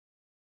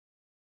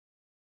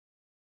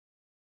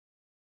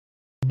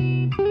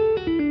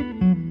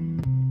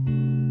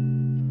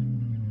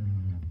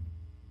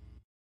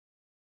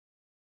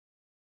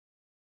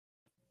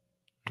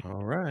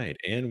All right,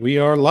 and we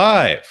are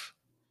live.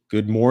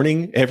 Good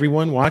morning,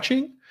 everyone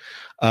watching.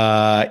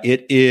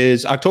 It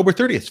is October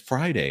 30th,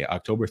 Friday,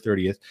 October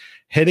 30th,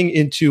 heading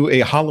into a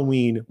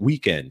Halloween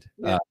weekend,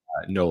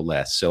 no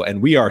less. So,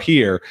 and we are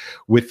here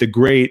with the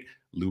great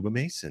Luba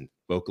Mason.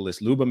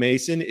 Vocalist Luba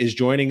Mason is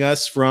joining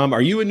us from,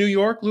 are you in New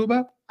York,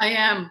 Luba? I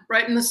am,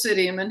 right in the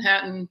city in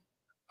Manhattan.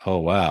 Oh,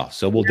 wow.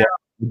 So we'll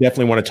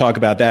definitely want to talk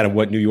about that and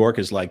what New York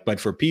is like. But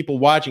for people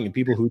watching and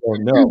people who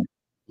don't know,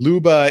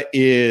 Luba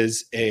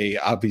is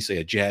obviously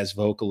a jazz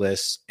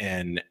vocalist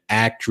and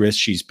actress.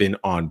 She's been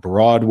on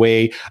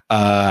Broadway.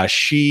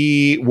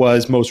 She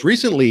was most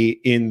recently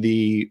in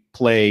the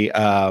play,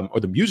 or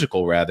the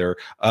musical rather,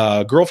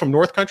 Girl from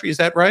North Country. Is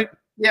that right?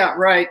 Yeah,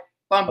 right.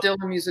 Bob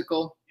Dylan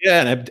musical.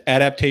 Yeah, an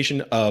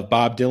adaptation of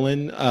Bob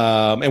Dylan.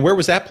 And where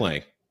was that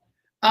playing?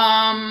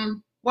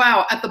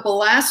 Wow, at the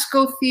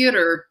Belasco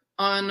Theater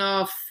on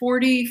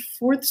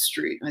 44th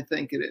Street, I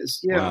think it is.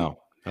 Yeah. Wow.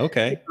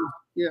 Okay.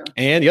 Yeah.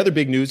 And the other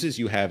big news is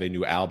you have a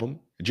new album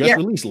just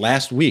released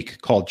last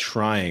week called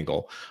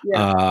Triangle.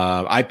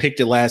 Yeah. I picked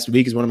it last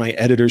week as one of my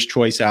editor's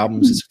choice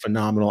albums. It's a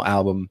phenomenal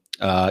album.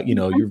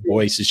 Your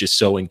voice is just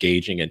so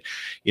engaging, and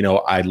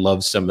I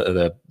love some of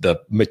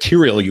the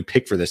material you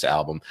pick for this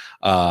album.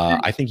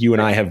 I think you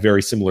and I have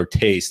very similar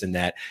taste in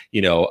that,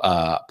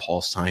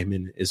 Paul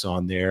Simon is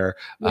on there.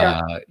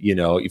 Yeah.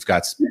 You've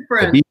got the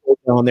Beatles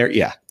on there.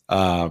 Yeah.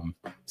 I'm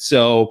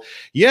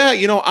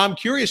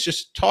curious,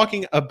 just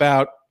talking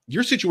about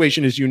your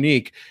situation is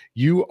unique.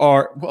 You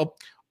are, well,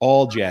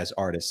 all jazz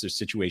artists, their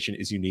situation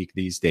is unique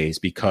these days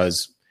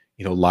because,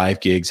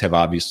 live gigs have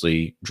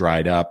obviously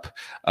dried up.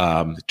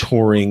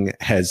 Touring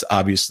has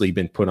obviously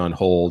been put on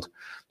hold.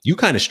 You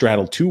kind of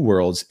straddle two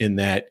worlds in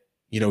that,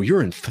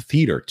 you're in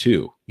theater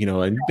too,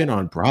 and you've been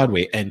on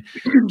Broadway, and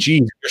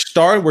geez,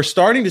 we're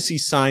starting to see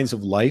signs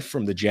of life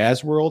from the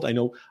jazz world. I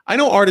know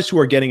artists who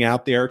are getting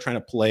out there trying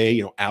to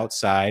play,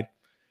 outside.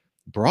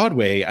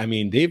 Broadway, I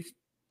mean,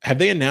 have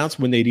they announced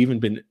when they'd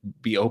even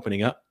be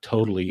opening up?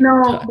 Totally.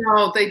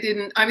 No, they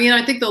didn't. I mean,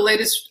 I think the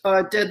latest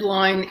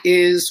deadline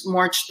is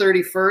March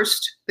 31st.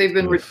 They've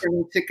been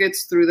returning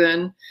tickets through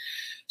then.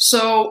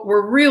 So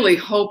we're really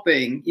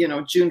hoping,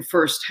 June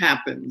 1st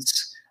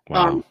happens.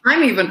 Wow.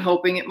 I'm even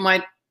hoping it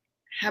might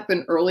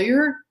happen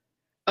earlier.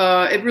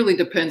 It really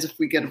depends if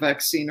we get a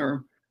vaccine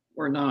or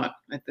not,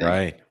 I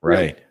think.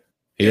 Right.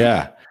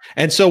 Yeah.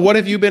 And so what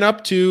have you been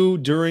up to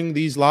during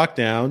these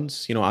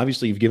lockdowns?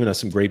 Obviously you've given us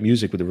some great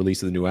music with the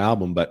release of the new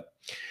album, but,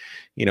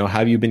 how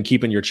have you been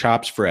keeping your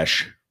chops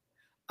fresh?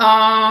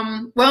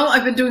 Well,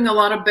 I've been doing a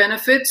lot of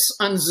benefits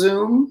on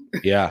Zoom.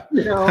 Yeah.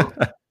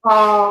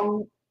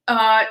 And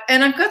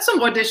I've got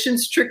some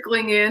auditions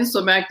trickling in,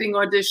 some acting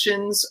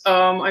auditions.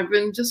 I've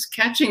been just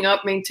catching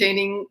up,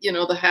 maintaining,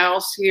 the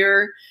house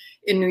here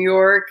in New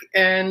York.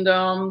 And,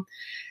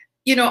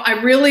 I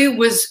really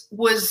was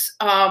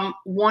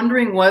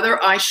wondering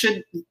whether I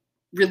should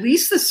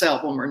release this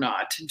album or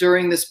not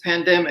during this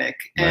pandemic.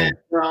 Right.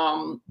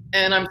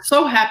 And I'm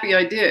so happy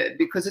I did,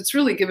 because it's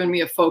really given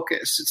me a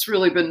focus. It's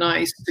really been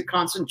nice to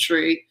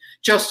concentrate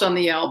just on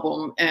the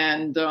album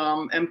and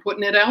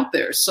putting it out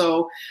there.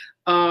 So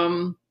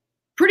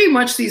pretty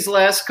much these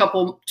last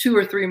 2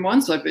 or 3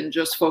 months, I've been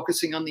just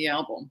focusing on the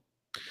album.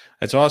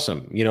 That's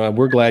awesome. And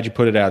we're glad you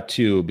put it out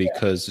too,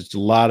 because it's a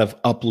lot of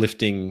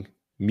uplifting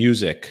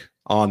music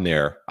on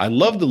there. I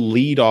love the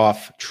lead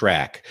off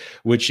track,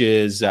 which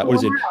is what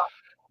is it?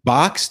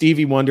 Bach,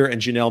 Stevie Wonder,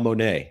 and Janelle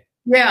Monáe.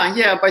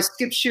 Yeah, by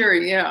Skip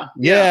Sherry.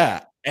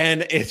 Yeah.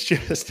 And it's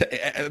just,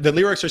 the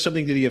lyrics are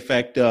something to the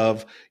effect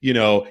of,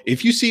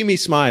 if you see me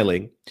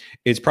smiling,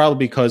 it's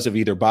probably because of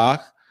either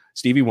Bach,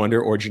 Stevie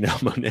Wonder, or Janelle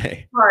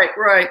Monáe.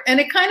 Right. And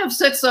it kind of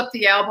sets up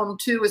the album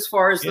too, as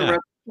far as the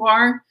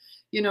repertoire,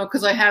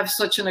 because I have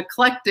such an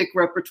eclectic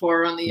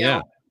repertoire on the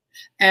album.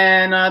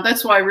 And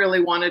that's why I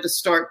really wanted to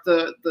start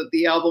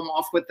the album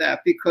off with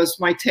that, because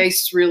my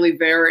tastes really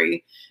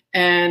vary.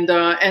 And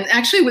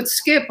actually with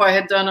Skip, I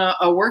had done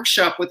a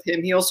workshop with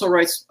him. He also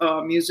writes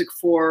music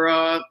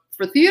for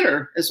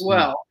theater as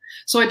well.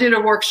 So I did a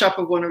workshop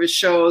of one of his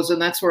shows,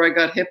 and that's where I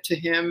got hip to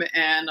him.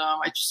 And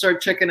I started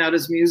checking out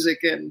his music,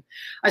 and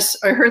I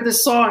heard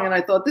this song, and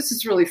I thought, this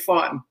is really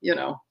fun,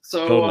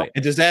 So totally.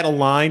 And does that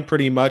align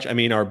pretty much? I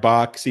mean, are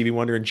Bach, Stevie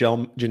Wonder, and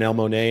Janelle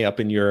Monáe up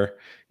in your,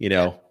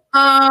 top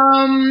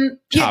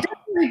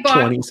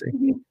 20?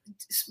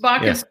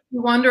 Bach and Stevie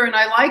Wonder, and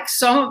I like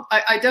some.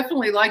 I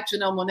definitely like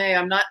Janelle Monáe.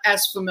 I'm not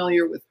as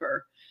familiar with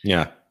her.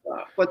 Yeah.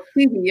 But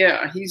Stevie,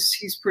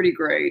 he's pretty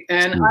great.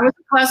 And I was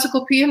a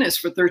classical pianist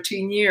for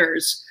 13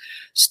 years.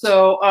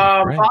 So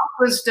Bach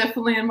was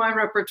definitely in my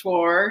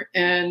repertoire,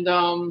 and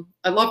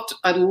I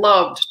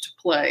loved to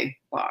play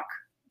Bach.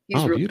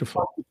 He's really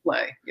beautiful fun to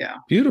play. Yeah.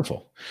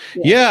 Beautiful.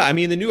 Yeah. I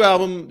mean, the new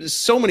album,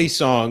 so many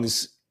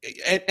songs,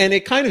 and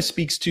it kind of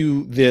speaks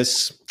to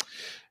this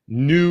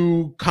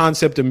new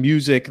concept of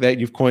music that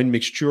you've coined,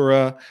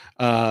 Mixtura,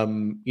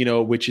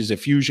 which is a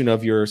fusion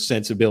of your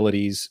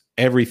sensibilities,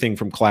 everything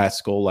from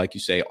classical, like you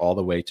say, all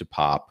the way to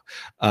pop.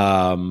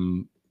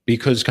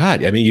 Because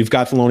God, I mean, you've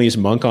got Thelonious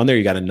Monk on there.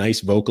 You got a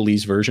nice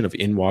vocalese version of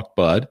In Walked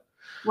Bud.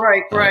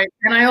 Right.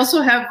 And I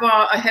also have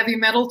a heavy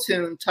metal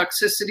tune,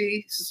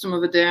 Toxicity, System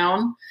of a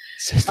Down.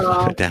 System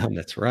of a Down,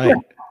 that's right.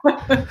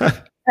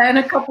 And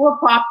a couple of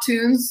pop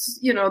tunes,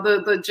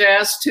 the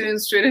jazz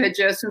tunes, straight ahead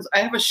jazz tunes. I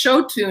have a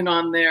show tune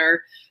on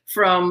there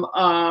from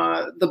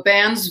The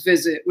Band's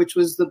Visit, which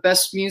was the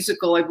best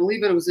musical. I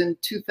believe it was in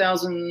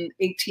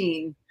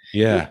 2018.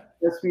 Yeah.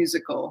 Best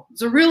musical.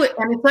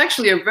 And it's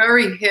actually a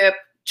very hip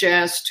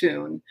jazz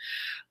tune.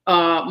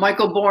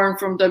 Michael Bourne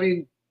from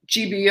WGBO,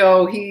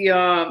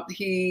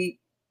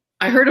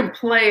 I heard him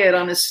play it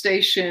on his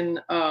station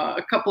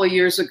a couple of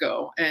years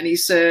ago, and he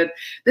said,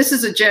 "This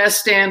is a jazz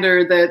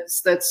standard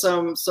that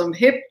some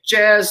hip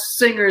jazz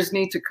singers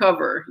need to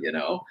cover." You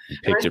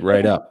picked it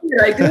right up.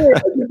 I did. I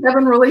just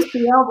haven't released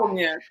the album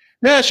yet.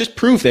 Yeah, it's just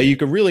proof that you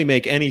can really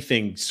make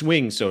anything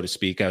swing, so to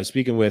speak. I was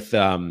speaking with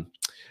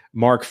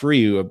Mark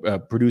Free, a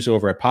producer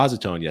over at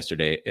Positone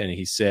yesterday, and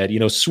he said,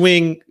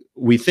 swing,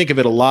 we think of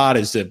it a lot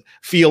as the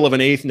feel of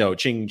an eighth note,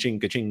 ching, ching,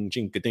 ka-ching,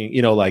 ching,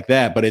 ka-ding, like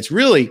that. But it's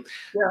really,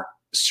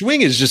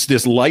 swing is just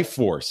this life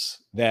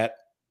force that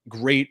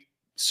great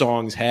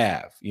songs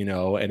have,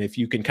 and if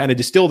you can kind of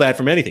distill that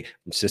from anything,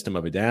 from System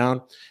of a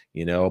Down,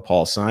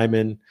 Paul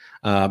Simon,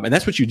 and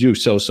that's what you do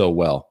so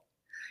well.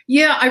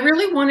 Yeah, I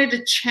really wanted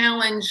to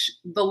challenge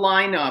the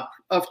lineup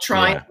of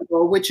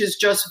Triangle, which is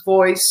just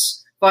voice,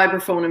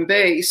 vibraphone, and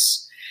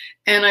bass.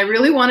 And I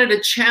really wanted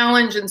to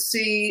challenge and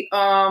see,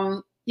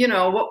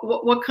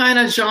 what kind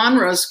of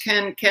genres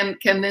can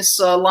this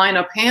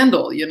lineup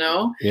handle,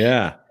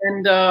 Yeah.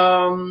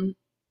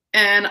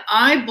 And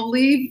I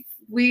believe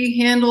we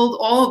handled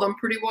all of them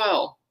pretty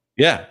well.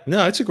 Yeah,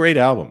 no, it's a great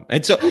album.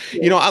 And so,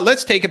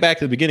 let's take it back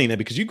to the beginning then,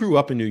 because you grew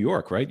up in New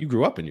York, right? You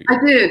grew up in New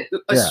York. I did.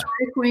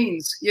 Astoria,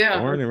 Queens. Yeah.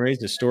 Born and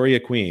raised in Astoria,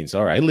 Queens.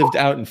 All right. I lived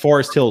out in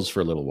Forest Hills for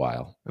a little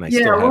while, and I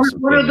still have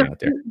some family out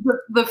there.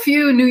 The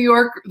few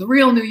the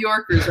real New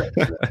Yorkers,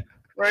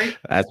 right?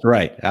 That's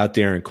right, out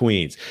there in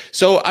Queens.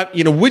 So,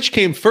 which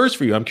came first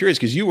for you? I'm curious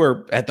because you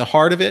were at the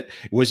heart of it.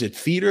 Was it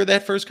theater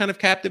that first kind of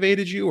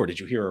captivated you, or did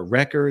you hear a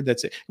record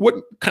what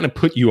kind of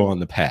put you on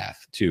the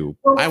path to,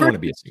 I want to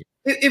be a singer?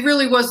 It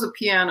really was the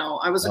piano.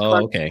 I was a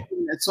classical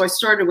student, so I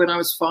started when I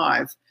was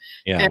 5.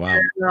 Yeah, and,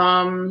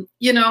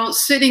 wow.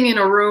 Sitting in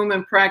a room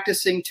and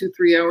practicing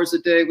 2-3 hours a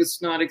day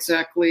was not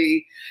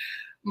exactly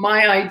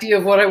my idea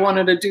of what I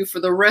wanted to do for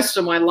the rest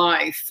of my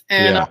life.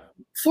 And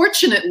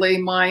fortunately,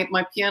 my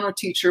piano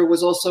teacher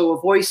was also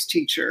a voice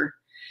teacher,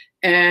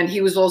 and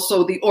he was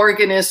also the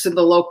organist in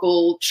the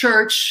local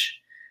church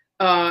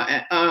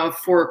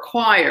for a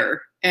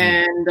choir.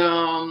 And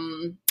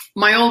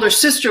my older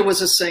sister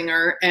was a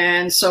singer,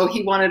 and so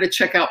he wanted to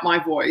check out my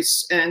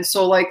voice. And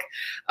so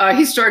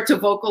he started to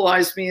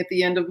vocalize me at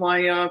the end of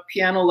my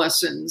piano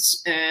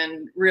lessons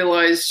and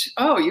realized,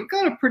 oh, you've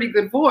got a pretty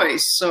good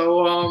voice.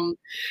 So,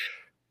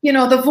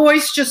 the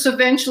voice just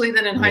eventually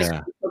then in high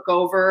school took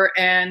over.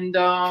 And,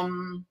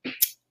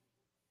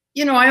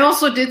 I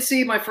also did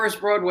see my first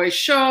Broadway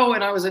show,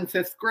 and I was in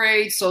 5th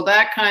grade. So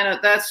that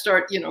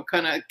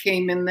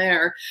came in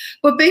there.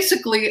 But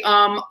basically,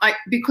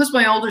 because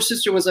my older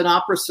sister was an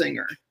opera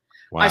singer,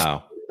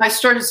 wow. I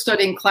started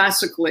studying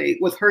classically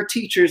with her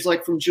teachers,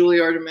 like from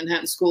Juilliard and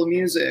Manhattan School of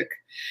Music.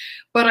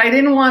 But I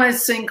didn't want to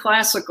sing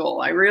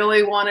classical. I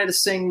really wanted to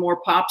sing more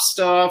pop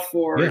stuff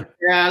or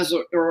jazz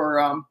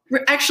or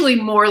actually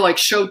more like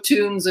show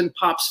tunes and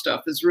pop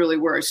stuff is really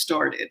where I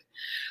started.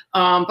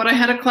 But I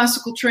had a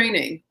classical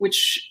training,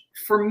 which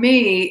for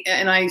me,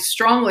 and I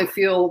strongly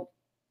feel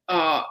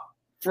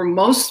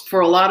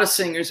for a lot of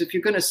singers, if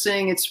you're going to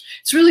sing, it's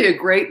really a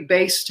great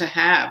base to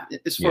have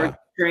as far as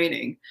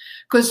training,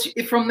 because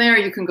from there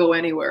you can go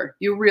anywhere.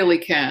 You really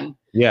can.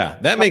 Yeah,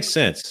 that makes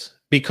sense,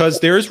 because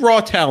there is raw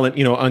talent,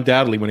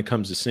 undoubtedly when it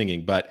comes to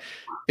singing, but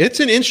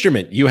it's an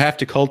instrument you have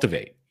to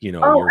cultivate.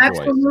 Your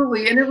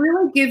absolutely. voice. And it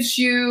really gives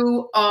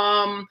you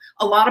a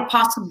lot of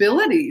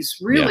possibilities,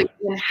 really,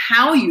 in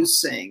how you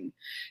sing,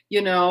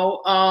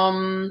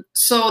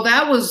 So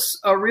that was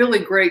a really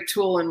great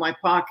tool in my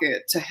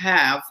pocket to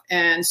have.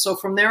 And so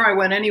from there, I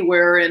went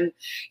anywhere. And,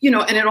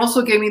 and it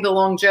also gave me the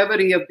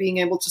longevity of being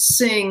able to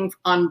sing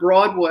on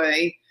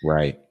Broadway.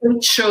 Right.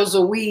 8 shows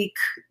a week,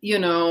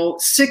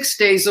 6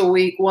 days a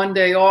week, 1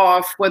 day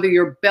off, whether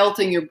you're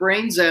belting your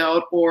brains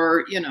out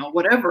or,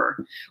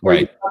 whatever, or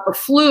you've got the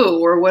flu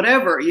or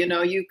whatever,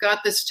 you've got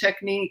this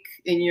technique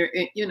in your,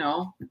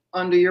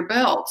 under your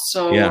belt.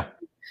 So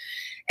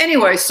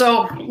anyway,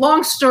 so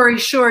long story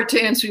short, to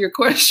answer your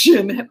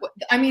question,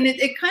 I mean,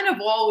 it kind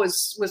of all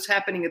was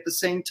happening at the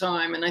same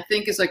time. And I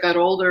think as I got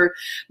older,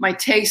 my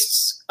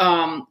tastes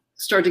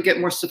started to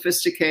get more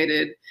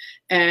sophisticated.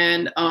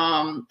 And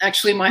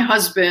actually, my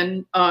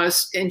husband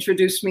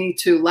introduced me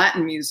to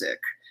Latin music.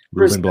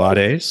 Ruben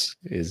Blades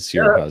is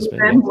your husband.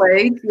 Ruben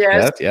Blades,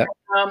 yes. Yeah.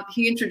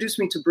 He introduced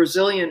me to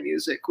Brazilian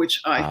music, which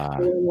I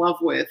fell in love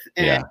with.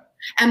 And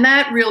And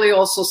that really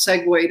also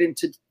segued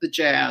into the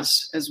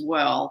jazz as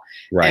well.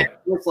 Right. And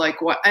it was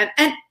like, what? And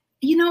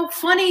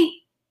funny,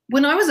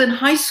 when I was in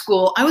high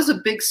school, I was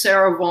a big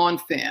Sarah Vaughan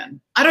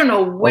fan. I don't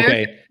know where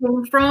it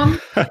came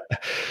from.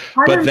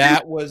 But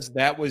that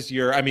was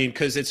your, I mean,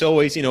 because it's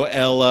always,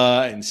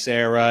 Ella and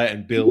Sarah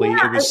and Billy.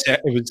 Yeah,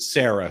 it was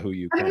Sarah who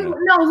you kind of.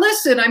 No,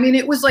 listen, I mean,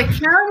 it was like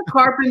Karen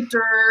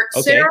Carpenter,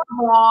 Sarah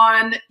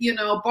Vaughan,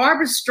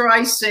 Barbara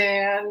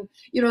Streisand,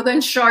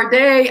 then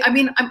Sade. I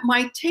mean,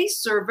 my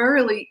tastes are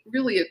really,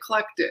 really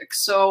eclectic.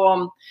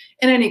 So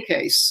in any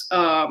case,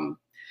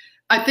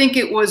 I think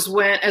it was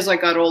when, as I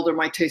got older,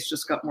 my taste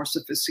just got more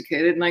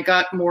sophisticated, and I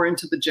got more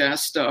into the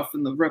jazz stuff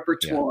and the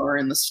repertoire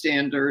and the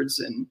standards,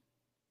 and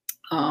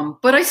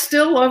but I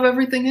still love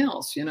everything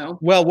else,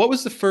 Well, what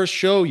was the first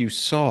show you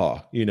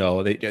saw?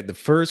 The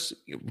first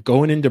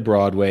going into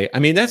Broadway. I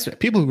mean, that's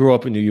people who grew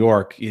up in New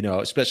York,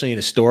 especially in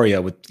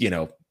Astoria with,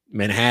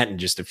 Manhattan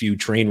just a few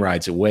train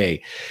rides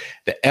away,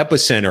 the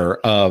epicenter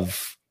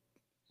of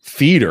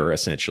theater,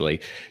 essentially.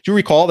 Do you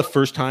recall the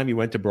first time you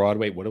went to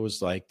Broadway, what it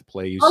was like, the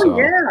play you saw?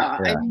 Yeah.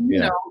 I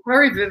mean,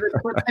 very vivid.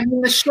 But I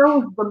mean, the show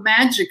was the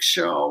Magic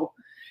Show.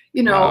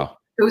 Wow.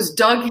 It was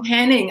Doug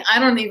Henning. I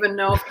don't even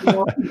know if you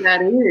know who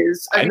that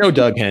is. I know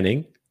Doug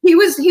Henning. He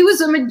was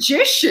a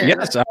magician.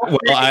 Yes,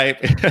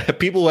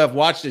 people who have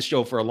watched this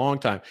show for a long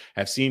time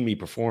have seen me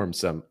perform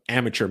some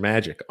amateur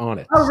magic on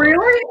it. Oh,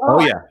 really? Oh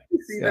yeah. I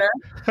see that.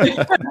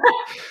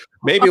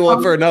 Maybe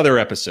we'll for another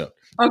episode.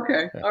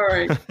 Okay. All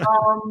right.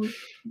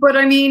 But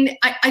I mean,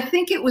 I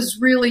think it was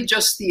really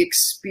just the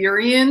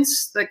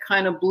experience that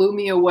kind of blew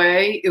me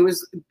away. It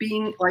was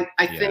being like,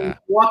 I think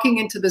walking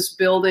into this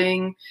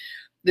building,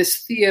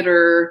 this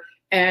theater,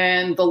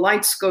 and the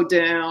lights go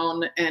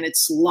down and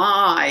it's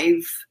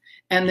live,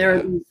 and there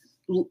are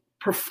these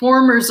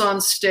performers on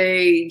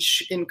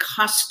stage in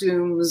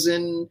costumes,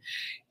 and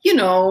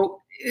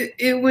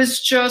it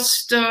was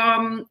just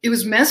it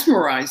was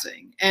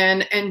mesmerizing,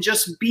 and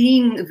just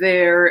being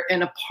there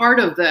and a part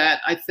of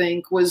that, I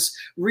think, was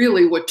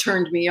really what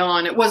turned me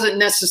on. It wasn't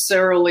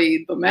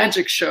necessarily the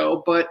magic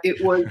show, but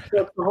it was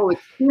just the whole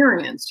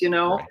experience,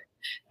 Right.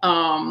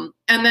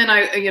 And then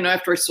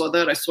after I saw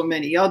that, I saw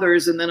many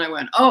others, and then I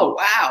went, oh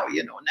wow,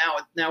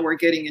 now we're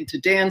getting into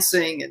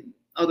dancing and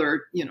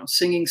other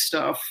singing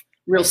stuff,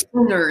 real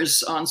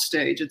singers on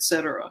stage,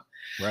 etc.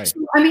 Right. So,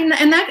 I mean,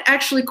 and that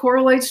actually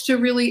correlates to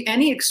really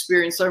any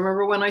experience. I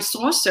remember when I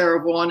saw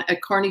Sarah Vaughan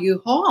at Carnegie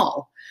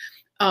Hall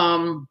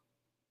in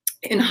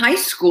high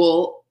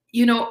school.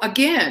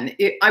 Again,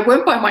 I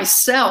went by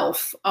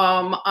myself.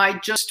 I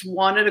just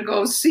wanted to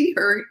go see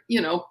her,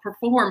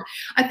 perform.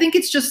 I think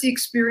it's just the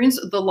experience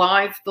of the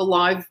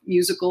live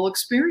musical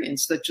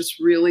experience that just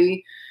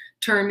really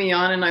turned me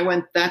on. And I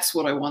went, that's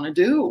what I want to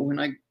do when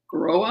I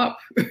grow up.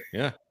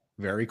 Yeah.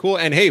 Very cool.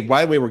 And hey,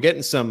 by the way, we're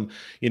getting some,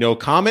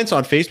 comments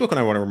on Facebook, and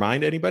I want to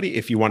remind anybody,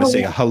 if you want to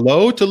say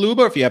hello to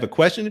Luba, if you have a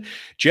question.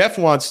 Jeff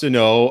wants to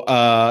know,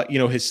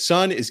 his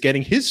son is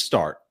getting his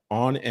start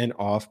on and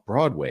off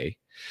Broadway.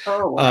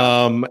 Oh,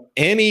 wow.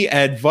 Any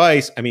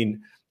advice? I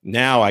mean,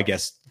 now I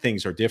guess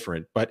things are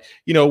different, but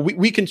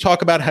we can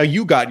talk about how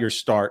you got your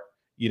start,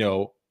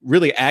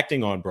 really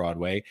acting on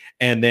Broadway,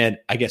 and then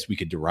I guess we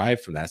could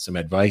derive from that some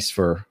advice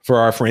for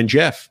our friend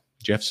Jeff's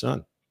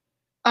son.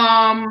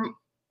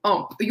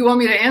 Oh, you want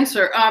me to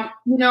answer?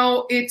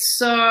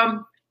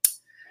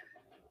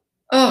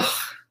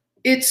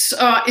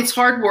 It's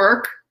hard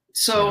work.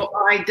 So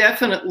I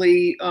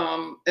definitely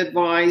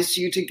advise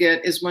you to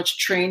get as much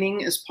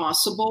training as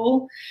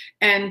possible,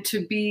 and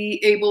to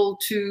be able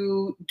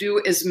to do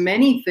as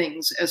many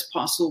things as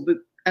possible,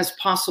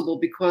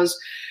 because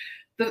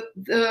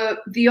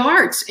the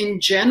arts in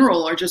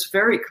general are just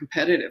very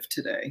competitive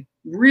today,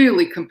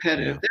 really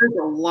competitive. Yeah. There's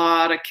a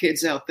lot of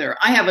kids out there.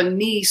 I have a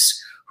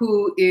niece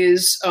who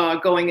is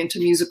going into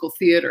musical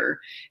theater.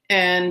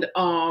 And,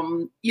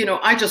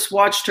 I just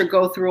watched her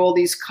go through all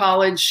these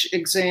college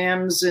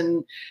exams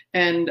and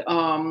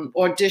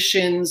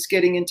auditions,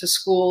 getting into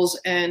schools,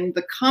 and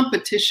the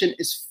competition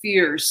is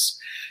fierce.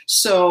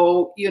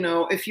 So,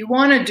 if you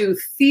want to do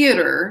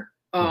theater,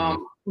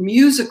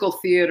 musical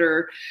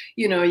theater,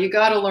 you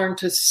got to learn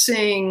to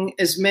sing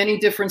as many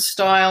different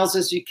styles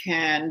as you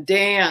can,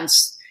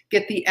 dance,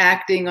 get the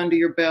acting under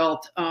your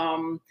belt.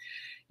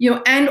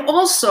 And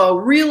also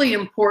really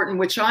important,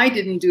 which I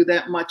didn't do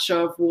that much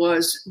of,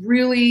 was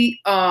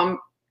really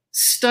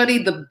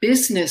study the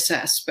business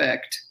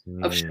aspect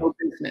of show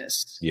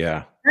business.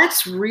 Yeah.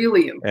 That's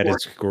really important. That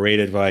is great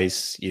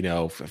advice,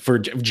 for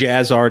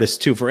jazz artists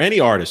too, for any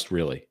artist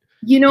really.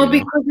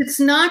 Because it's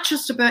not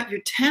just about your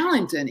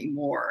talent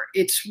anymore.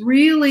 It's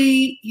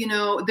really,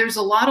 there's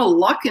a lot of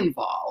luck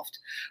involved.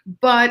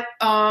 But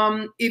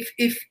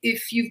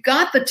if you've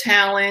got the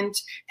talent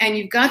and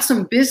you've got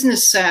some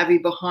business savvy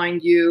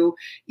behind you,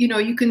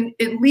 you can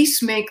at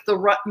least make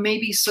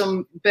maybe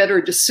some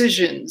better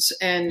decisions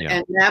and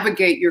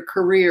navigate your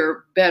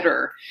career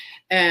better,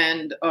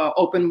 and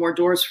open more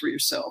doors for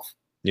yourself.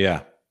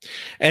 Yeah.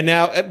 And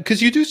now,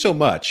 because you do so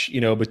much,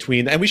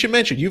 between, and we should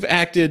mention, you've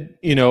acted,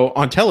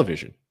 on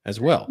television as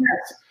well.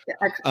 Yes.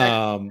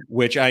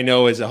 which I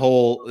know is a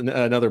whole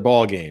another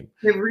ball game.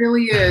 It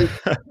really is.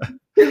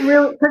 It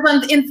really,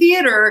 because in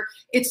theater,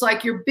 it's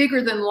like you're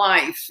bigger than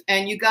life,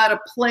 and you got to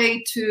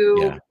play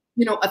to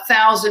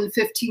 1,000,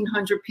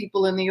 1,500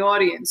 people in the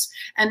audience.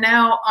 And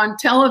now on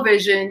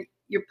television,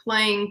 you're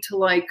playing to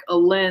like a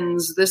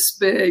lens this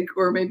big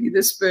or maybe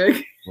this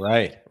big.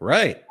 Right,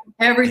 right.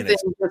 Everything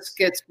just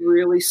gets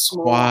really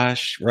small.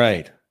 Squash,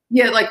 right.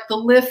 Yeah, like the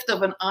lift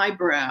of an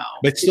eyebrow.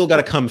 But it's still got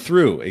to come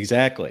through,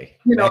 exactly.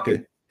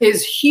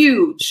 Is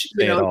huge.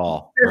 There's a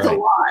lot,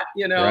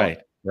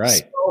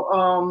 Right.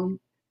 So,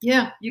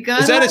 yeah, you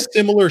got. Is that a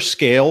similar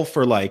scale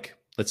for like,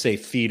 let's say,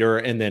 theater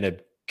and then a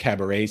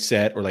cabaret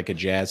set or like a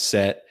jazz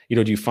set?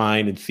 Do you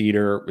find in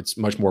theater it's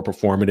much more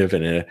performative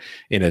in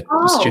a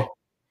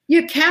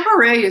yeah,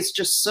 cabaret is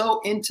just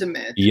so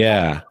intimate.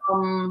 Yeah.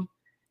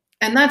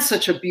 And that's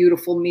such a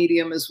beautiful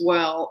medium as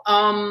well.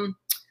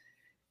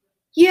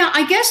 Yeah,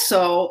 I guess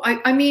so.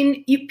 I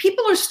mean,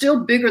 people are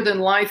still bigger than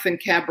life in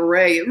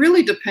cabaret. It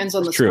really depends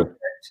on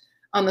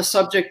the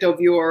subject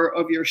of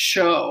your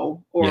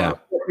show or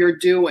what you're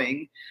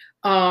doing.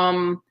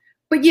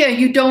 But yeah,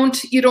 you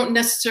don't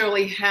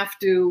necessarily have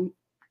to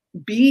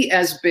be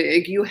as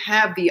big. You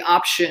have the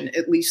option,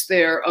 at least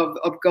there,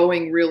 of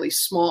going really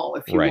small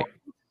if you want.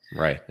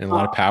 Right. And a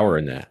lot of power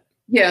in that.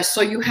 Yeah, so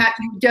you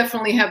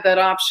definitely have that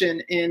option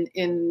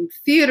in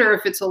theater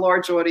if it's a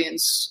large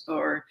audience,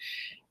 or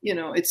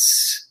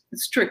it's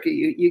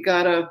tricky. You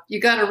gotta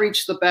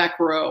reach the back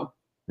row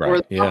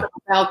or the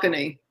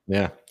balcony.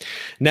 Yeah.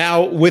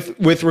 Now,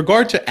 with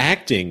regard to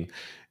acting,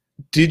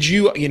 did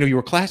you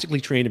were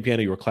classically trained in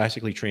piano, you were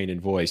classically trained in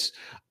voice.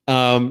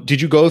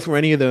 Did you go through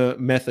any of the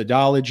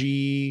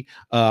methodology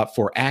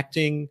for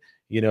acting?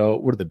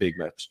 What are the big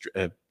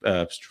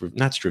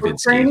not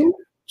Stravinsky?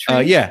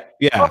 Yeah.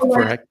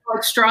 Like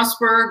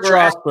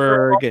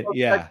Strasberg.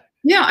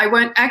 Yeah, I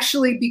went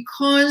actually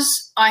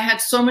because I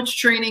had so much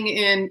training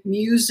in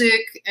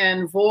music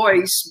and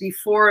voice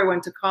before I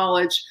went to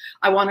college.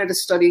 I wanted to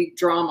study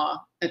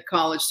drama at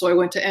college. So I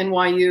went to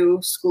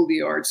NYU School of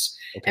the Arts,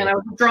 and I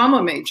was a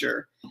drama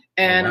major.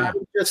 And I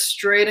was just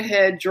straight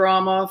ahead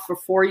drama for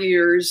 4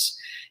 years.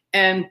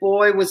 And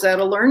boy, was that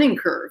a learning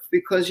curve,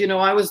 because,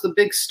 I was the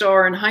big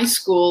star in high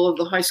school of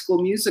the High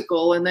School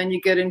Musical. And then you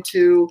get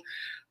into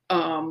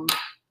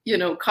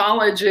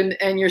college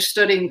and you're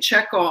studying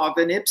Chekhov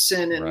and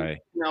Ibsen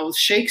and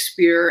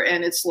Shakespeare,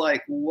 and it's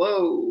like,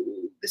 whoa,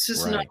 this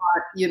is not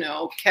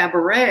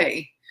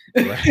cabaret.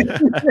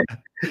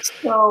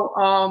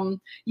 So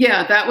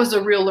yeah, that was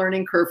a real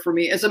learning curve for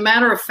me. As a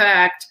matter of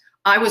fact,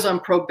 I was on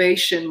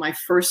probation my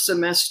first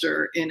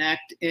semester I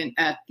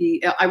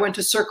went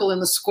to Circle in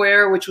the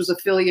Square, which was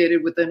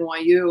affiliated with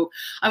NYU.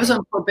 I was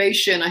on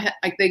probation.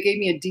 They gave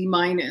me a D-.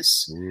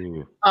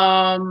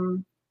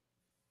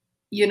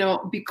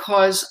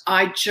 Because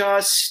I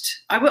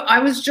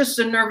was just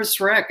a nervous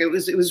wreck. It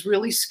was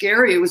really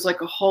scary. It was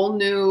like a whole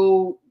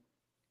new,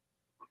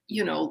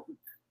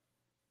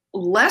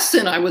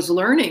 lesson I was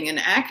learning in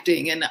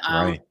acting. And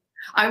I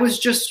was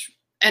just,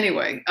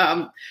 anyway,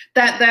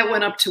 that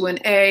went up to an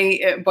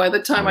A by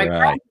the time I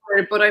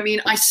graduated. But I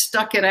mean, I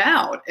stuck it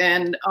out.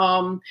 And,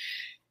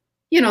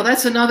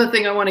 that's another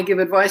thing I want to give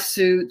advice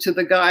to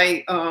the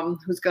guy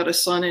who's got a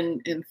son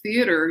in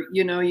theater.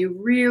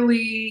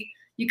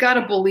 You got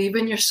to believe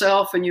in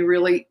yourself, and you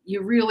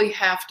really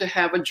have to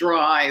have a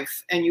drive,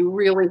 and you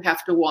really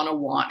have to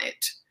want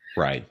it.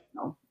 Right.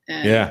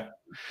 Yeah.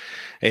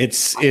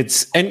 It's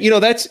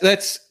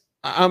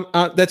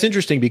that's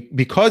interesting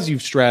because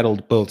you've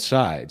straddled both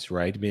sides,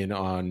 right? Been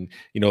on,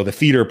 the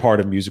theater part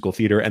of musical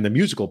theater and the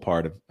musical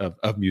part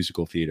of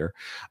musical theater.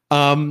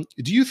 Do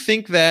you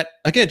think that,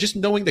 again, just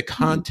knowing the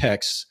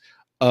context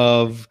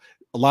of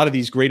a lot of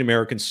these great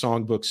American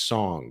songbook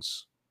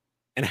songs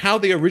and how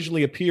they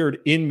originally appeared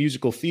in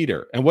musical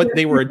theater and what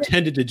they were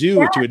intended to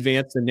do to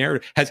advance the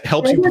narrative has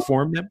helped you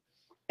perform them?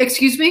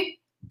 Excuse me?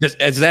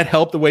 Has that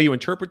helped the way you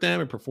interpret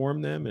them and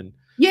perform them? And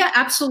yeah,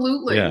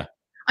 absolutely. Yeah.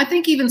 I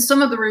think even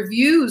some of the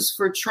reviews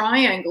for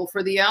Triangle,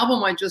 for the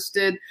album I just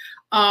did,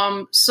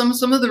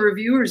 some of the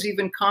reviewers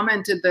even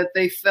commented that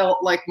they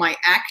felt like my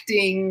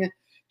acting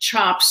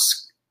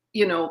chops,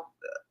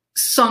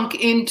 sunk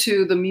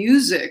into the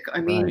music.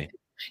 I mean,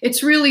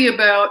 it's really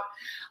about,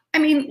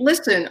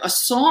 listen, a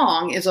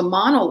song is a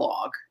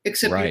monologue,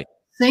 except you're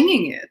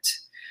singing it.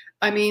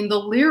 I mean, the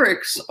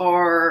lyrics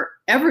are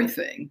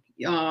everything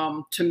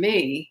to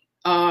me.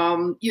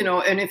 And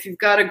if you've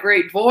got a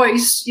great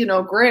voice,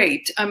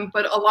 great.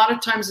 But a lot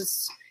of times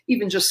it's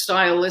even just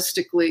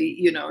stylistically,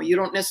 you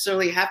don't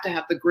necessarily have to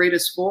have the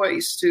greatest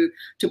voice to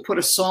put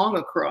a song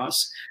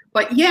across.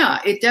 But yeah,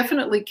 it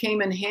definitely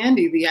came in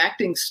handy, the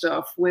acting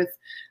stuff,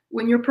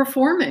 when you're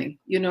performing,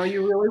 you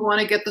really want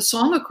to get the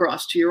song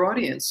across to your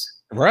audience.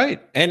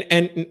 Right.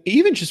 And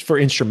even just for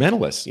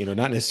instrumentalists,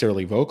 not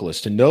necessarily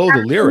vocalists, to know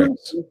the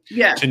lyrics,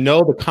 to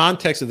know the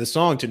context of the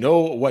song, to know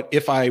what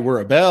If I Were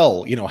a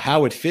Bell,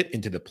 how it fit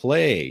into the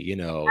play,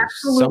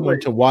 someone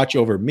to watch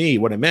over me,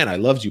 what it meant. I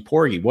loved you,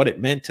 Porgy, what it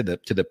meant to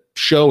the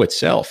show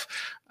itself,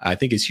 I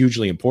think is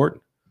hugely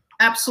important.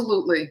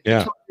 Absolutely.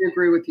 Yeah. I totally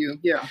agree with you.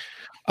 Yeah.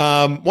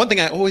 One thing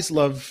I always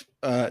love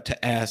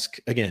to ask,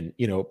 again,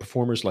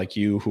 performers like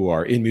you who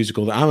are in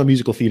musical. I'm a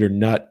musical theater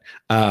nut.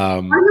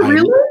 Are you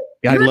really?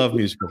 I love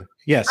musical.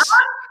 Yes.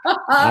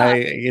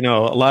 A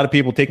lot of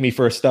people take me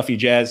for a stuffy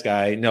jazz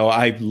guy. No,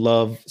 I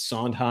love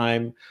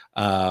Sondheim.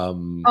 He's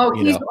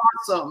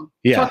awesome.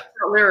 Yeah. Talk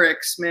about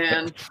lyrics,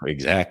 man.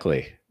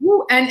 Exactly.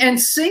 Woo, and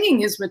singing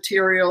his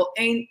material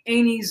ain't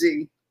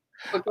easy.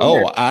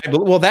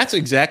 Well, that's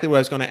exactly what I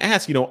was going to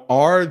ask.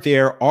 Are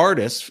there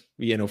artists,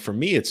 for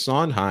me, it's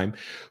Sondheim,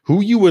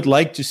 who you would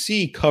like to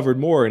see covered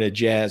more in a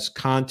jazz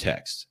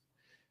context?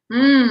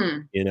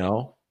 Wow.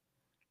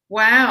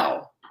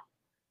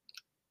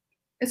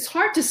 It's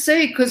hard to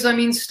say because,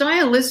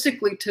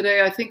 stylistically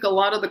today, I think a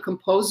lot of the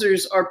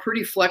composers are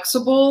pretty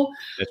flexible.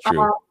 That's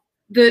true.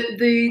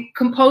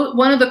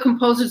 One of the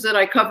composers that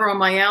I cover on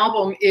my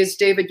album is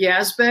David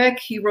Yazbek.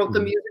 He wrote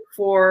the music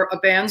for A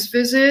Band's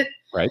Visit.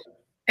 Right.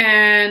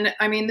 And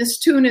this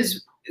tune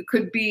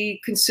could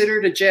be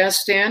considered a jazz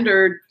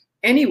standard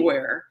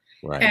anywhere.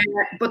 Right.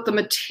 But the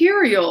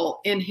material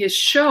in his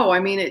show,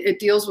 it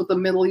deals with the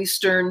Middle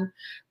Eastern,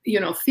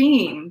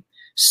 theme.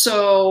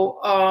 So,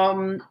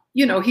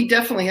 he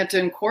definitely had to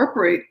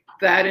incorporate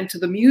that into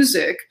the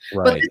music.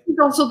 Right. But this is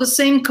also the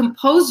same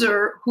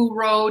composer who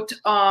wrote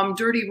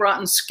Dirty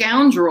Rotten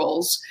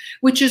Scoundrels,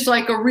 which is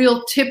like a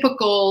real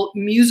typical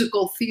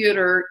musical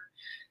theater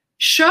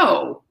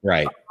show.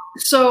 Right.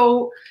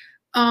 So,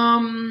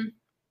 I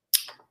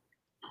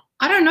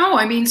don't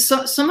know.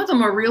 Some of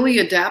them are really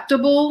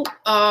adaptable.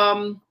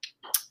 I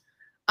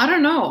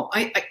don't know.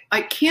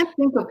 I can't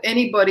think of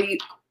anybody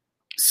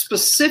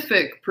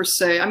specific per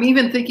se. I'm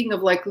even thinking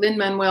of like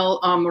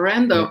Lin-Manuel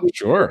Miranda.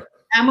 Sure.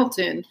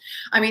 Hamilton.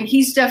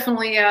 He's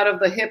definitely out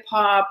of the hip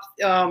hop,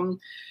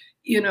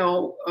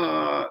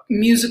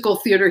 musical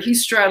theater.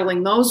 He's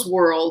straddling those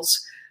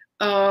worlds.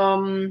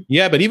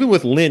 Yeah, but even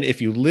with Lin,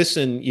 if you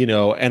listen,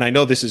 and I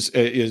know this is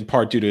in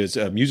part due to his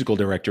musical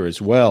director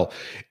as well,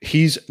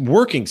 he's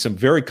working some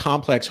very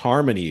complex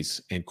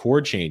harmonies and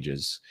chord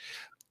changes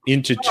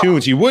into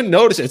tunes. You wouldn't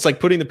notice it. It's like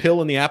putting the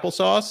pill in the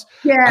applesauce.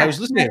 Yeah. I was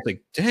listening. It's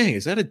like, dang,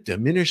 is that a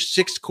diminished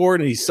sixth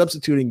chord? And he's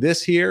substituting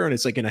this here, and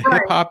it's like in a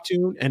hip hop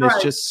tune, and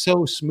it's just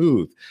so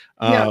smooth.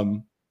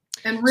 And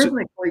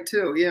rhythmically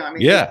too. Yeah.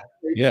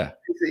 Yeah.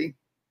 Crazy.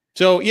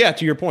 So yeah,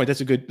 to your point,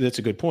 that's a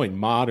good point.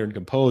 Modern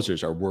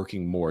composers are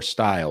working more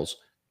styles.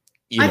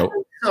 I think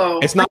so.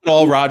 It's not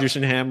all Rodgers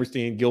and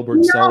Hammerstein, Gilbert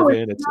and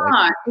Sullivan. It's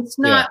not. It's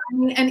not.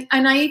 Yeah.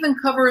 And I even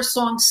cover a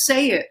song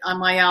 "Say It" on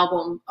my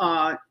album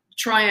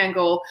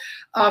Triangle.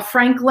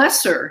 Frank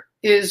Lesser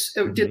did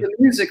the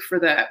music for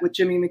that with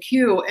Jimmy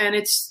McHugh, and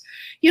it's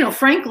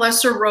Frank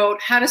Lesser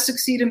wrote "How to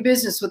Succeed in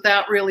Business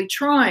Without Really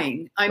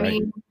Trying."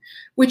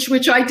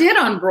 Which I did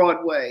on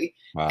Broadway.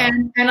 Wow.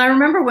 And I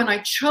remember when I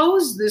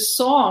chose this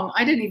song,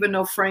 I didn't even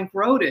know Frank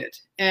wrote it.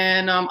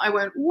 And I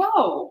went,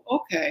 whoa,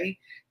 okay.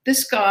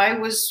 This guy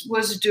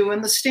was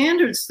doing the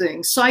standards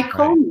thing. Cy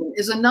Coleman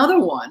is another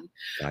one.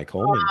 Cy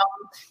Coleman.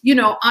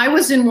 I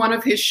was in one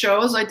of his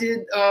shows. I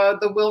did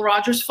the Will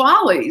Rogers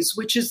Follies,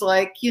 which is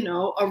like,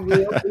 a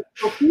real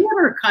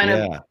theater kind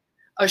of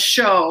a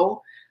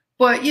show.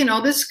 But,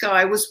 this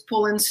guy was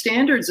pulling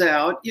standards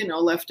out,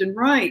 left and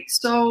right.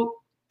 So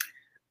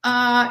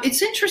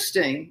it's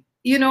interesting.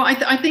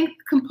 I think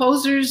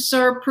composers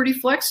are pretty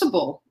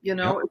flexible. It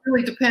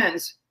really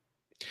depends.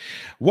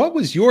 What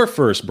was your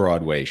first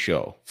Broadway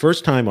show?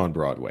 First time on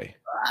Broadway?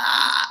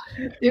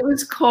 It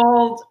was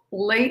called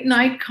Late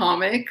Night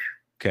Comic.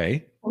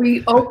 Okay.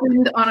 We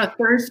opened on a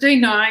Thursday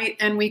night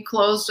and we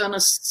closed on a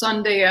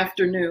Sunday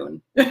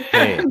afternoon.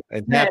 Hey,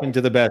 it happened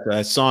to the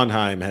best.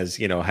 Sondheim has,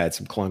 had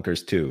some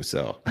clunkers too.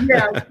 So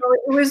yeah, so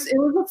it was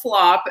a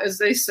flop, as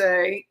they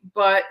say.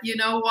 But you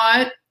know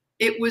what?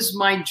 It was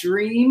my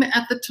dream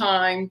at the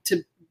time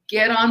to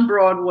get on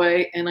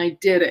Broadway, and I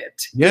did it.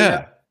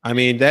 Yeah.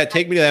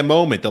 Take me to that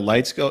moment. The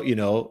lights go,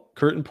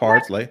 curtain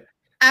parts,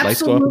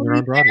 lights go up and you're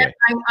on Broadway.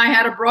 I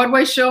had a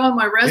Broadway show on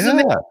my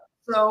resume. Yeah.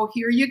 So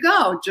here you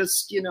go.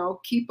 Just,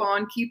 keep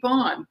on.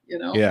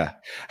 Yeah.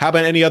 How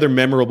about any other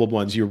memorable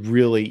ones you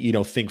really,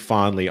 think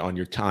fondly on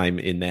your time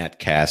in that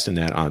cast, in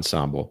that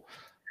ensemble?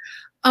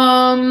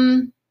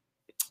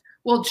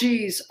 Well,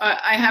 geez,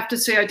 I have to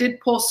say I did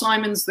Paul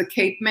Simon's The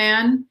Cape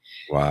Man.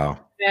 Wow.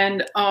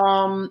 And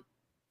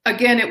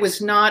again, it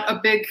was not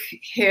a big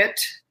hit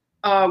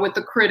with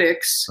the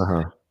critics.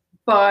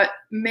 But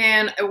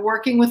man,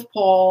 working with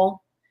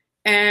Paul,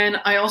 and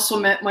I also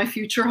met my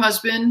future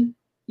husband,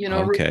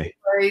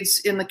 Reed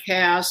in the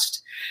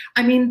cast.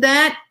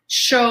 That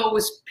show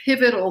was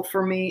pivotal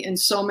for me in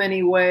so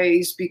many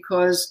ways,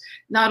 because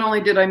not only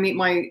did I meet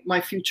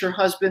my future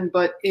husband,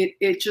 but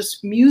it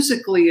just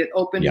musically it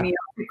opened me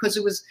up, because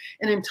it was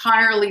an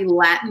entirely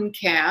Latin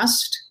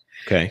cast.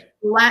 Okay.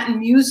 Latin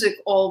music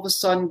all of a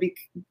sudden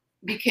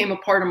became a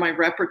part of my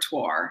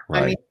repertoire.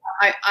 Right.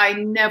 I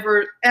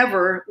never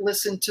ever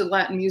listened to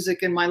Latin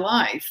music in my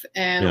life,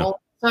 and all of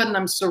a sudden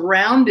I'm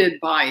surrounded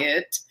by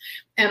it.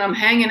 And I'm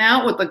hanging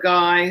out with a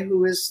guy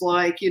who is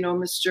like,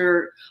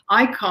 Mr.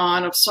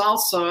 Icon of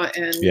salsa.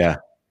 And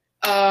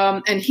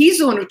And he's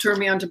the one who turned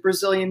me on to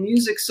Brazilian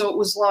music. So it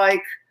was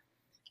like,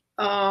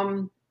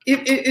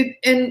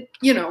 it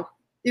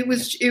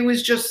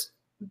was just,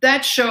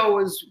 that show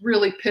was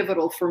really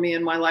pivotal for me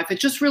in my life. It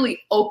just really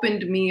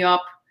opened me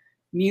up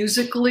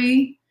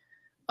musically.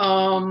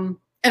 And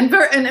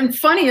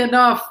funny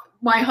enough,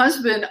 my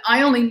husband,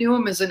 I only knew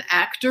him as an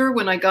actor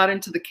when I got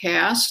into the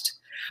cast.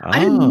 I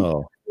didn't know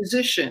he was a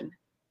musician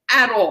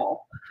at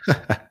all.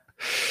 And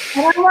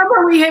I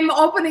remember him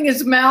opening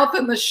his mouth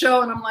in the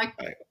show, and I'm like,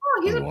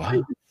 oh, he's a pretty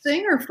good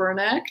singer for an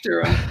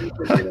actor.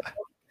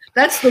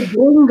 That's the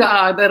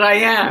gunga that I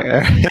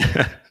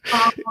am.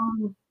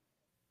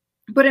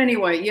 But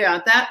anyway,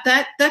 yeah,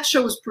 that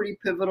show was pretty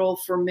pivotal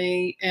for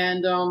me.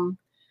 And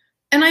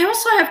I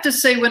also have to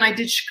say, when I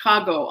did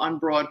Chicago on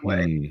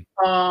Broadway,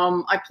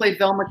 I played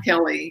Velma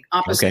Kelly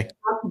opposite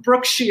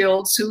Brooke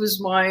Shields, who is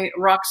my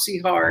Roxy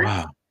Hart.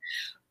 Wow.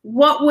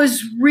 What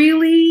was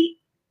really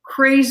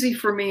crazy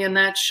for me in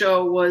that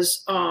show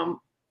was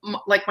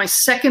like my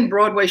second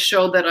Broadway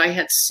show that I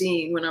had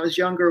seen when I was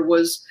younger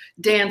was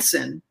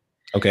Dancing.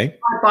 Okay.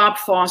 By Bob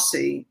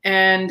Fosse.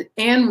 And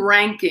Anne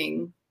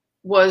Ranking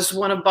was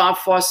one of Bob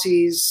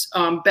Fosse's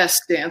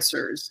best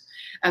dancers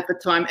at the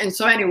time. And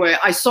so anyway,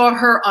 I saw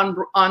her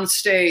on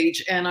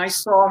stage, and I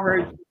saw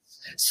her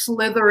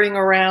slithering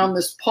around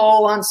this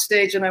pole on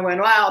stage, and I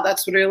went, wow,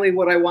 that's really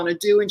what I want to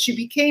do. And she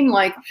became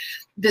like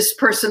this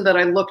person that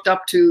I looked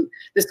up to,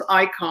 this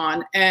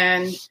icon.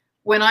 And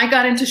when I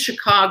got into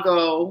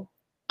Chicago,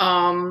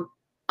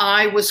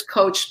 I was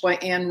coached by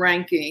Anne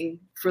Ranking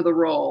for the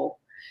role,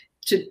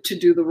 to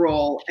do the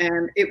role.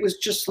 And it was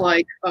just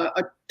like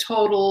a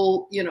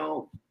total,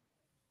 what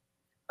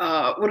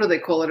do they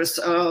call it?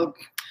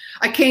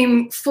 I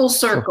came full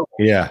circle.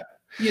 Yeah.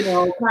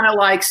 Kind of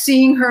like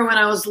seeing her when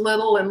I was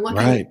little and looking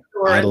at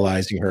her,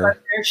 idolizing her.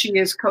 There she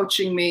is,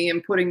 coaching me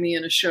and putting me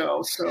in a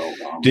show. So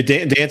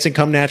did dancing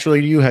come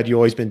naturally to you? Had you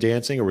always been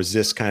dancing, or was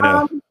this kind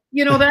of?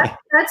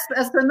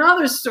 That's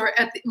another story.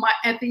 At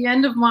the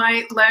end of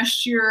my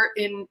last year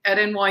at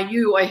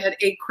NYU, I had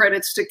 8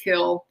 credits to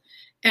kill,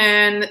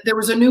 and there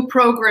was a new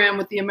program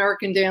with the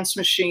American Dance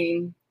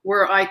Machine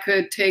where I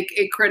could take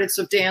 8 credits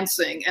of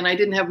dancing, and I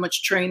didn't have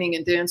much training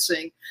in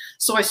dancing.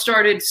 So I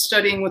started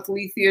studying with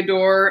Lee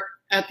Theodore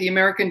at the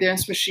American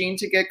Dance Machine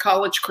to get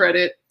college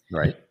credit.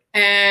 Right.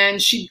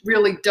 And she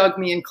really dug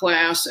me in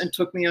class and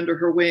took me under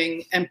her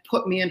wing and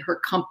put me in her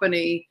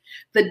company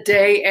the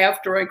day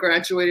after I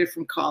graduated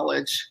from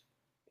college.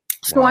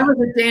 So I was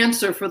a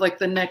dancer for like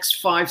the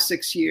next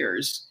 5-6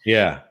 years.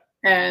 Yeah.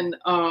 And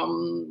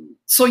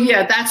so,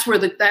 yeah, that's where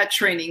that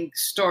training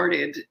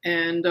started.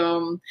 And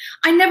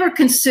I never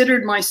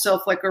considered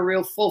myself like a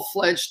real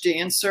full-fledged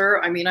dancer.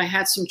 I mean, I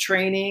had some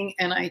training,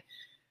 and I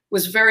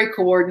was very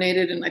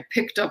coordinated, and I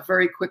picked up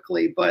very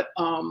quickly. But,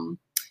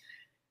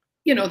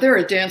 there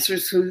are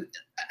dancers who,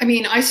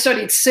 I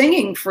studied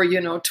singing for,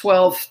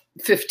 12,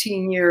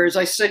 15 years.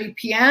 I studied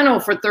piano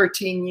for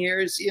 13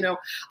 years.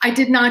 I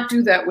did not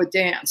do that with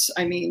dance.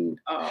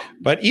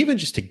 But even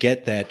just to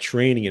get that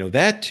training,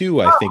 that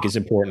too, I think is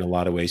important in a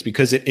lot of ways,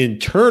 because it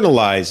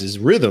internalizes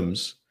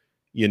rhythms,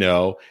 and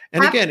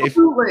again,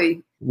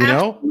 absolutely.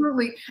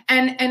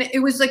 And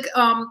it was like,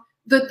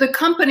 the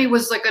company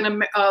was like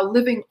a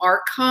living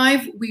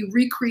archive. We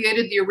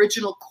recreated the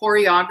original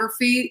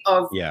choreography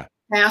of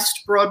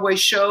past Broadway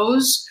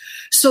shows.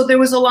 So there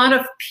was a lot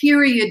of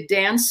period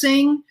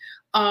dancing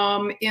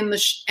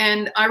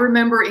and I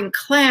remember in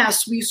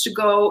class, we used to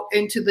go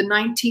into the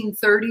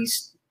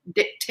 1930s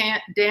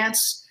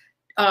dance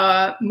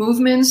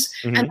movements,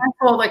 and that's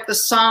all like the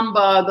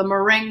samba, the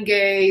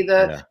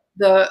merengue,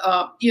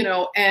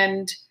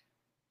 and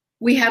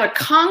we had a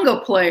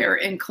conga player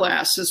in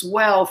class as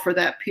well for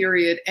that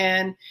period.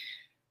 And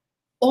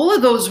all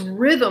of those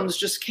rhythms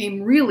just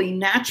came really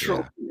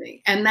natural to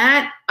me. And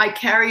that I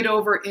carried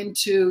over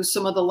into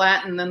some of the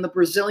Latin and the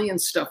Brazilian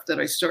stuff that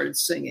I started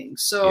singing.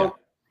 So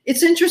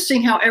it's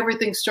interesting how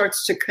everything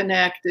starts to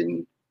connect.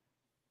 And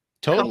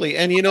totally.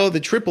 And, the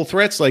triple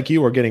threats like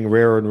you are getting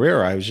rarer and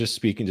rarer. I was just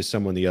speaking to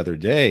someone the other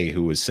day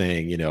who was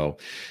saying,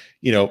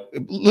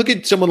 look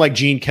at someone like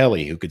Gene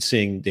Kelly, who could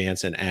sing,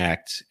 dance, and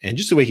act. And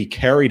just the way he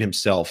carried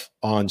himself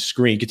on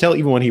screen, you could tell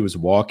even when he was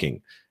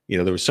walking,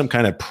 there was some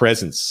kind of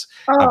presence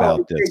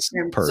about this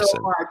person.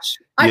 So much.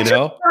 I just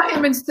saw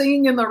him in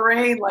Singing in the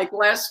Rain like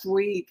last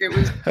week. It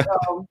was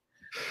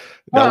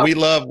we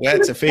love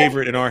that's a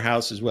favorite in our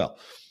house as well.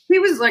 He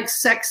was like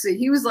sexy.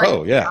 He was like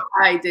a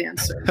high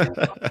dancer.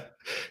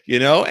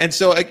 And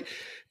so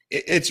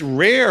it's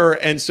rare.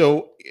 And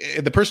so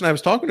the person I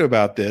was talking to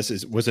about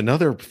this was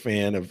another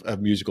fan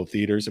of musical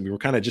theaters, and we were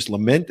kind of just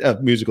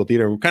musical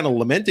theater. We're kind of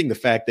lamenting the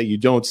fact that you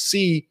don't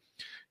see,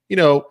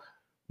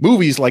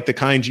 movies like the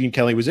kind Gene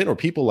Kelly was in, or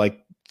people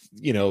like,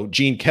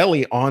 Gene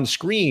Kelly on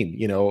screen,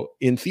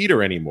 in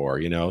theater anymore,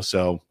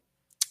 So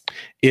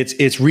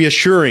it's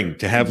reassuring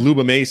to have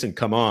Luba Mason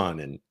come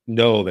on and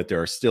know that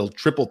there are still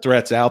triple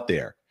threats out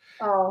there.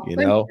 Oh, thank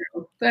you.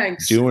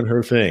 Thanks. Doing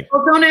her thing.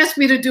 Well, don't ask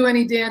me to do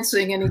any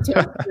dancing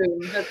anytime soon.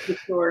 That's for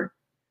sure.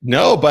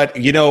 No, but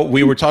you know,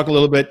 we were talking a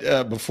little bit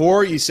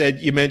before.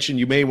 You mentioned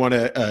you may want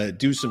to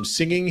do some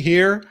singing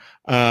here,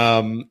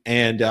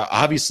 and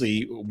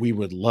obviously we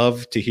would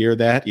love to hear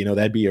that. You know,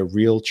 that'd be a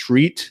real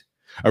treat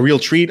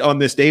on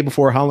this day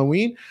before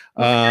Halloween.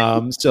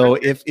 So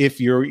if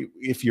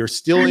you're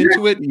still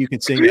into it, you can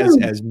sing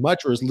as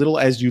much or as little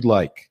as you'd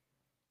like.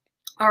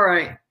 All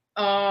right.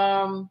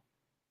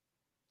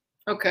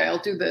 Okay, I'll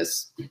do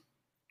this.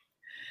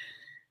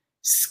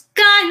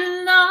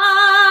 Skylark,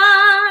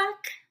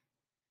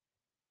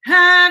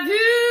 have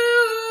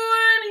you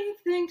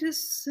anything to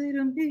say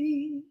to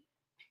me?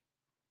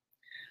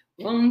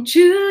 Won't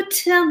you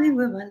tell me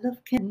where my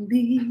love can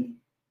be?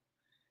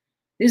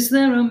 Is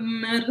there a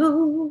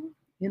meadow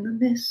in the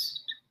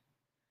mist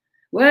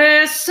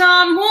where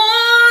someone's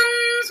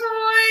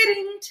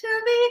waiting to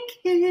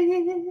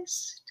be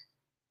kissed?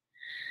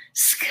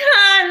 Skylark,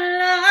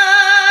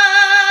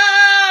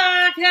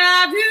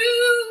 have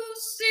you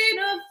seen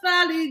a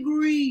valley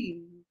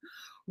green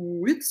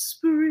with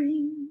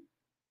spring,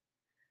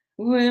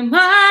 where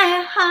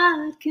my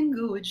heart can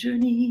go a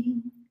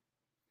journey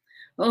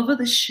over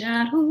the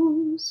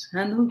shadows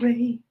and the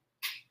rain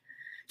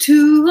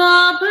to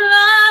a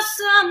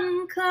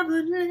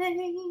blossom-covered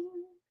lane?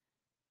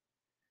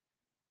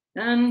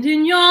 And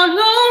in your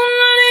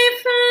lonely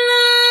flight,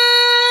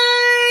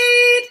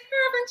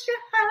 haven't you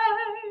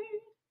heard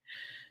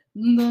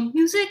the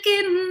music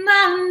in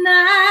the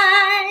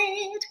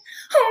night?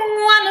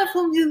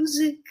 Wonderful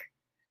music,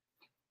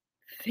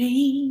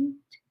 faint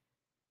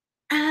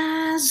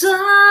as a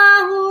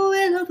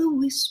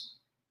will-o'-the-wisp,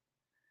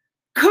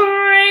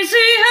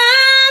 crazy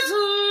as a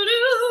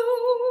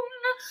loon,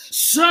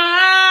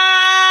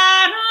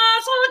 sad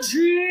as a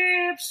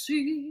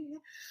gypsy,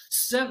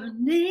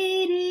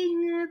 serenading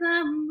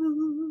the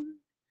moon.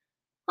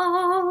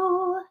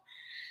 Oh,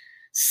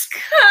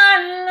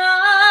 Skylark,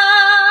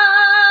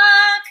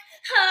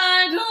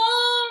 I don't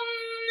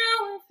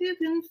know if you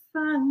can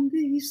find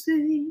these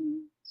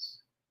things,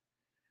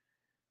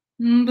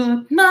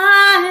 but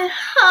my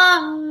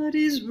heart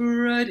is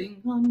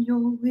riding on your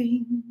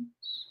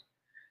wings.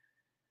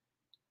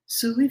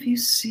 So if you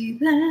see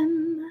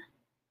them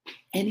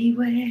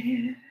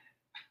anywhere,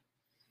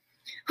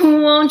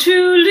 won't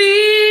you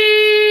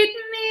lead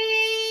me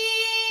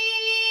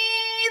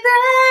there?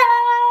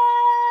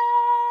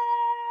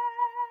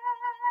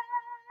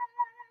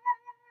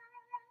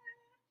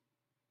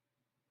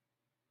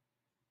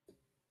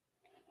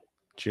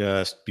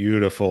 Just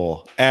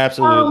beautiful.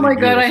 Absolutely. Oh my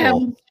beautiful. God, I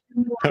haven't.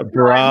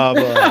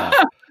 Brava.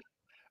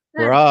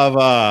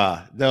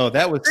 Brava. No,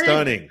 that was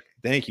stunning.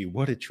 Thank you.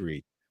 What a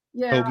treat.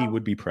 Yeah. Hoagie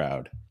would be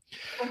proud.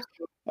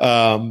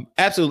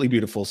 Absolutely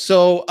beautiful.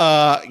 So,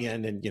 yeah,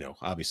 and then, you know,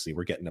 obviously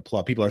we're getting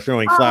applause. People are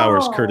throwing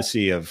flowers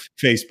courtesy of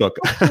Facebook.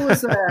 Who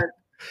was that?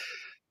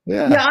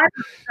 Yeah.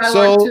 I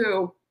like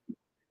too.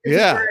 It's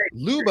yeah. great.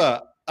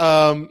 Luba,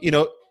 you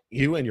know,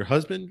 you and your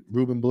husband,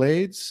 Ruben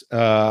Blades,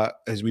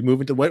 as we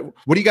move into what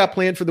do you got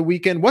planned for the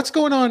weekend? What's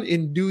going on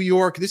in New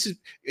York?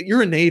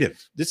 You're a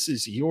native. This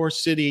is your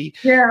city.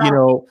 Yeah. You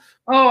know.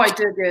 Oh, I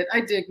dig it. I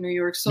dig New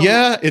York so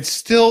yeah, much. it's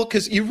still,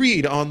 because you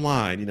read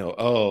online, you know,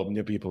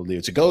 people leave.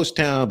 It's a ghost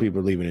town. People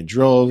are leaving in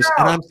droves.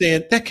 No. And I'm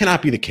saying that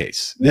cannot be the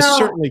case. This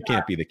certainly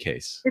can't be the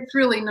case. It's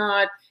really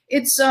not.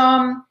 It's, you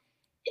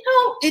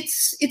know,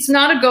 it's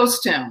not a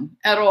ghost town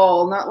at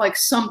all. Not like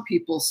some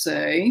people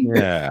say.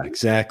 Yeah,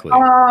 exactly.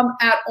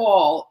 At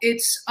all.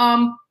 It's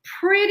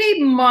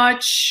pretty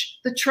much,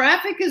 the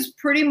traffic is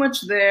pretty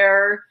much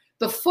there.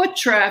 The foot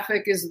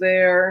traffic is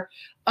there.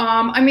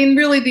 I mean,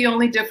 really the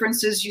only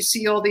difference is you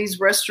see all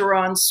these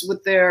restaurants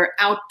with their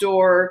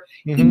outdoor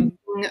eating,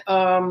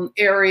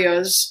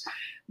 areas,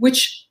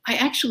 which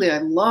I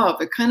love.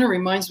 It kind of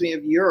reminds me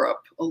of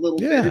Europe a little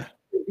bit.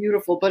 It's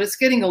beautiful, but it's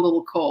getting a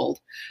little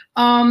cold.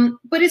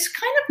 But it's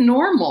kind of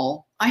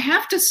normal, I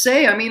have to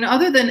say. I mean,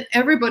 other than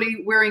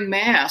everybody wearing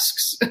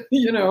masks,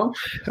 you know,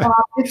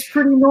 it's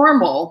pretty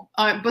normal.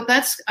 But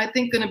that's, I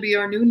think, going to be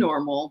our new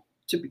normal.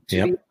 To be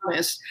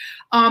honest.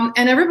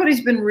 And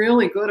everybody's been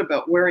really good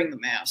about wearing the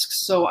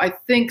masks. So I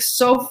think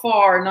so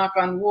far, knock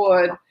on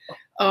wood,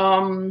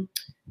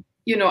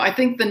 you know, I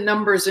think the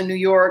numbers in New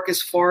York,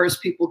 as far as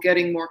people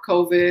getting more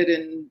COVID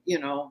and, you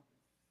know,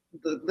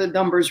 the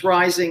numbers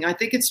rising, I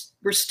think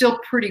we're still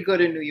pretty good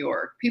in New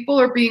York.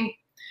 People are being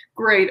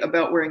great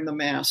about wearing the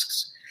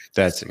masks.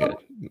 That's good.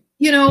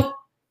 You know,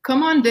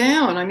 come on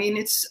down. I mean,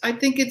 it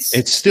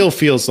still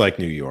feels like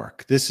New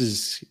York. This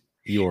is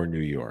your New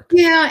York.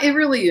 Yeah, it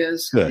really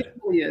is. Good. It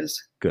really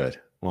is. Good.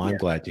 Well, I'm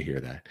glad to hear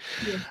that.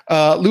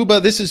 Yeah. Luba,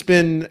 this has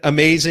been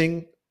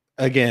amazing.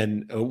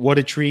 Again, what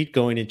a treat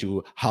going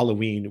into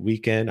Halloween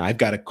weekend. I've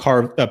got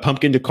a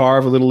pumpkin to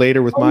carve a little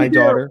later with my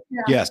daughter.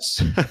 Yeah.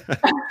 Yes.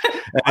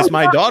 It's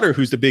my daughter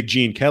who's the big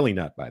Gene Kelly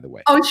nut, by the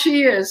way. Oh,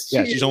 she is.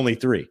 She's only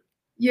 3.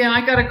 Yeah,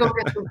 I got to go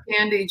get some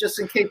candy just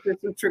in case there's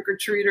some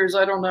trick-or-treaters.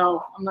 I don't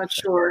know. I'm not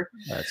sure.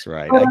 That's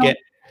right.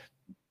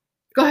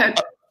 Go ahead.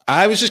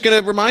 I was just going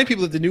to remind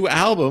people that the new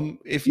album,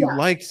 if you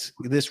liked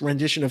this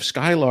rendition of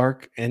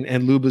Skylark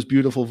and Luba's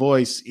beautiful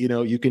voice, you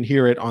know, you can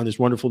hear it on this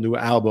wonderful new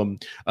album,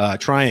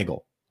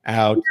 Triangle,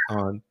 out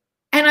on.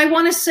 And I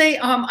want to say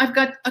I've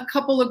got a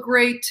couple of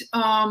great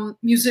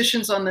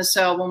musicians on this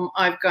album.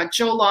 I've got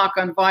Joe Locke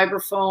on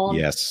vibraphone.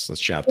 Yes,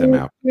 let's shout them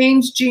out.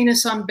 James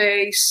Genus on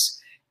bass.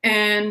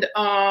 And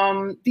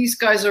these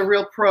guys are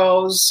real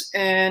pros,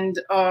 and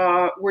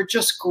were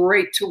just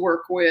great to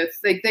work with.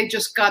 They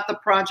just got the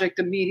project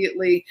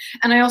immediately.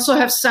 And I also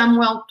have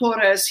Samuel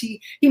Torres.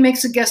 He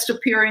makes a guest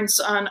appearance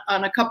on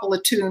a couple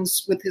of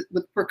tunes with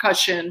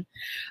percussion.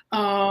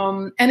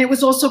 And it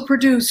was also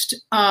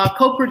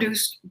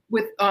co-produced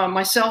with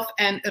myself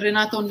and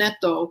Renato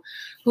Neto,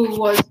 who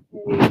was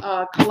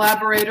a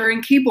collaborator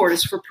and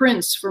keyboardist for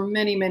Prince for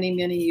many, many,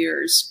 many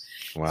years.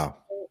 Wow.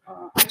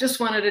 I just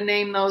wanted to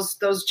name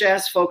those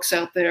jazz folks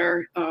out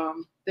there.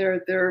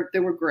 They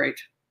were great.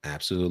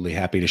 Absolutely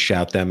happy to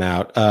shout them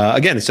out.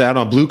 Again, it's out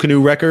on Blue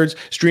Canoe Records,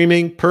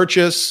 streaming,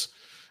 purchase.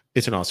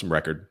 It's an awesome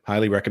record.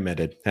 Highly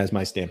recommended. Has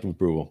my stamp of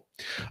approval.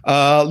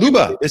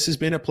 Luba, this has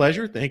been a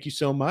pleasure. Thank you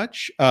so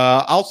much.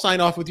 I'll sign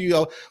off with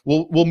you.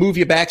 We'll move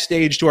you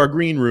backstage to our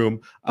green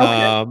room,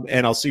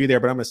 and I'll see you there.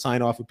 But I'm going to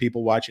sign off with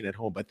people watching at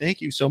home. But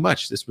thank you so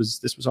much. This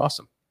was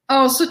awesome.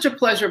 Oh, such a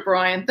pleasure,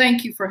 Brian.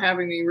 Thank you for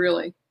having me.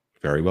 Really.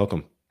 Very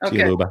welcome. Okay.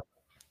 See you, Luba.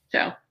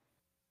 Ciao.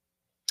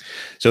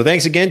 So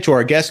thanks again to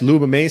our guest,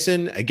 Luba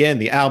Mason. Again,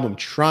 the album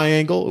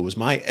Triangle. It was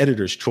my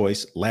editor's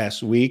choice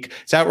last week.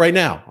 It's out right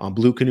now on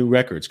Blue Canoe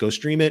Records. Go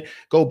stream it.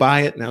 Go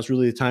buy it. Now's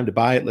really the time to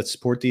buy it. Let's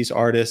support these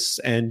artists.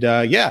 And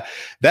yeah,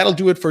 that'll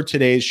do it for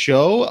today's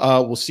show.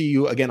 We'll see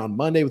you again on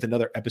Monday with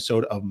another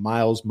episode of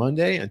Miles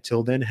Monday.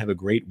 Until then, have a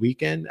great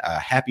weekend.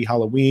 Happy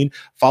Halloween.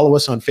 Follow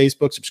us on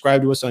Facebook.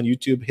 Subscribe to us on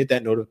YouTube. Hit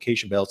that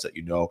notification bell so that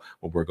you know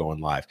when we're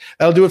going live.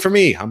 That'll do it for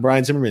me. I'm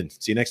Brian Zimmerman.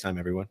 See you next time,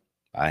 everyone.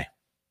 Bye.